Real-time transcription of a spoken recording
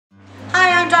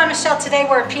Michelle. Today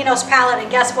we're at Pinot's Palette,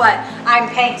 and guess what? I'm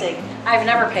painting. I've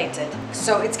never painted,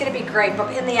 so it's gonna be great.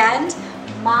 But in the end,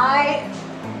 my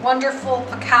wonderful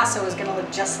Picasso is gonna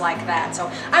look just like that. So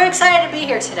I'm excited to be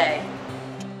here today.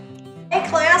 Hey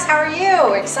class, how are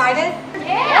you? Excited?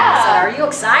 Yeah. So are you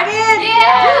excited?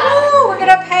 Yeah. Woo, we're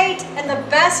gonna paint, and the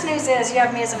best news is you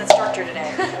have me as an instructor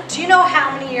today. Do you know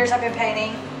how many years I've been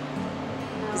painting?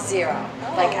 Zero.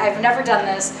 Like, I've never done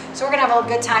this, so we're gonna have a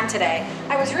good time today.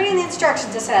 I was reading the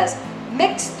instructions. It says,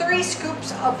 mix 3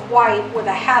 scoops of white with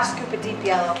a half scoop of deep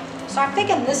yellow. So I'm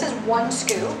thinking this is 1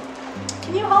 scoop.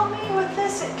 Can you help me with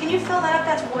this? Can you fill that up?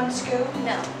 That's 1 scoop?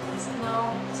 No.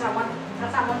 No, it's not one.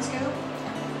 That's not 1 scoop?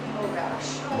 Oh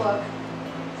gosh, oh look.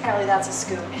 Apparently that's a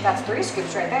scoop. That's 3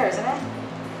 scoops right there, isn't it?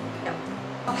 No.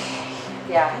 Okay,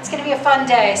 yeah, it's gonna be a fun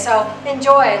day, so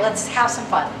enjoy. Let's have some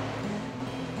fun.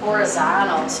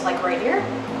 Horizontal, so like right here?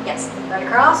 Yes. Right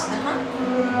across? Okay.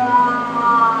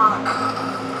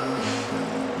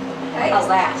 How's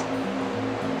that?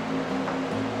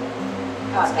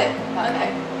 That's good.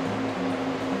 Okay.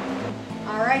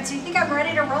 All right, so you think I'm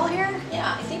ready to roll here?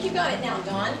 Yeah, I think you got it now,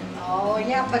 Dawn. Oh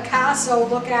yeah, Picasso,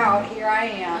 look out, here I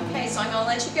am. Okay, so I'm gonna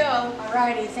let you go. All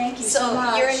righty, thank you so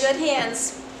much. So you're in good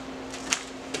hands.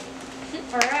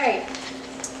 All right.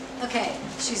 Okay,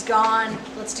 she's gone.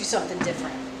 Let's do something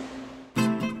different.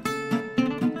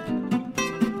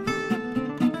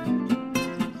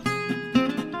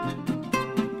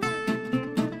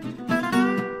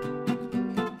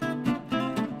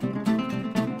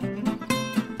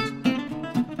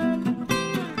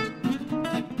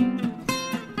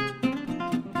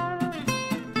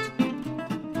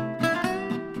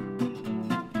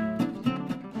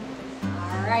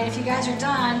 All right, if you guys are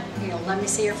done, let me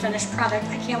see your finished product.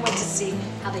 I can't wait to see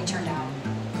how they turned out.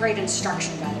 Great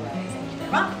instruction, by the way. Thank you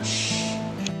very much.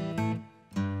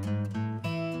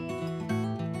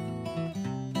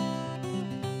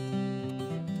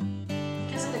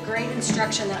 Because of the great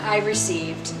instruction that I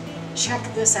received, check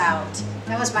this out.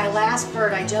 That was my last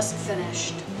bird I just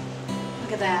finished.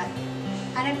 Look at that.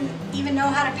 I didn't even know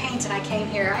how to paint and I came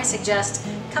here. I suggest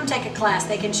come take a class.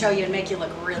 They can show you and make you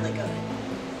look really good.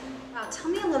 Tell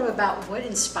me a little about what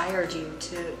inspired you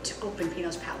to open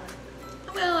Pinot's Palette.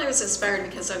 Well, I was inspired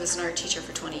because I was an art teacher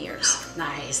for 20 years.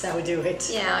 Nice, that would do it.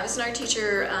 Yeah, I was an art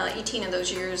teacher 18 of those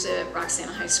years at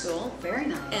Roxana High School. Very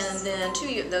nice. And then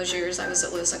 2 of those years I was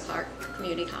at Lewis and Clark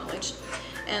Community College.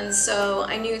 And so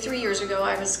I knew 3 years ago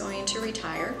I was going to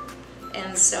retire.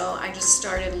 And so I just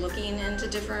started looking into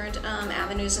different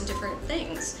avenues and different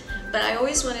things. But I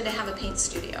always wanted to have a paint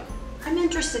studio. I'm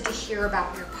interested to hear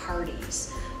about your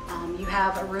parties. You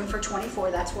have a room for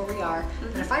 24, that's where we are.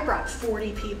 But if I brought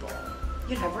 40 people,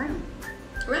 you'd have room.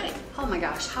 Right. Oh my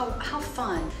gosh, how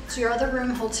fun. So your other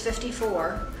room holds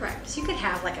 54. Correct. So you could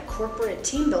have like a corporate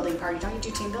team building party. Don't you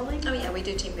do team building? Oh yeah, we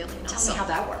do team building also. Tell me how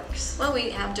that works. Well, we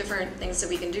have different things that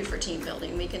we can do for team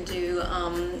building. We can do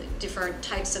different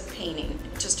types of painting.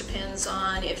 It just depends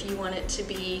on if you want it to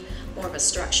be more of a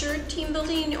structured team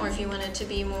building or if you want it to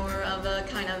be more of a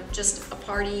kind of just a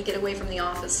party, get away from the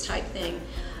office type thing.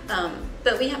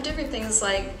 But we have different things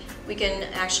like we can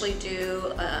actually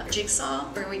do a jigsaw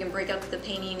where we can break up the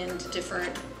painting into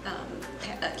different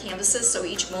canvases, so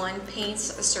each one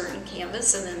paints a certain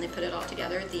canvas and then they put it all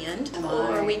together at the end.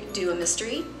 Or we do a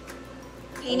mystery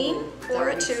painting or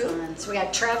a two. Fun. So we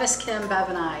got Travis, Kim, Bev,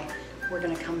 and I. We're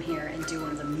going to come here and do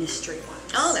one of the mystery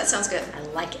ones. Oh, that sounds good. I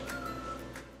like it.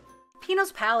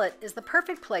 Pinot's Palette is the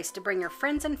perfect place to bring your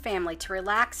friends and family to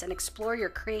relax and explore your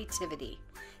creativity.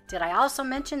 Did I also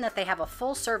mention that they have a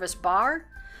full-service bar?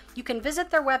 You can visit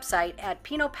their website at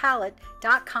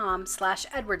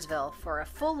pinotpalette.com/Edwardsville for a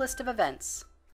full list of events.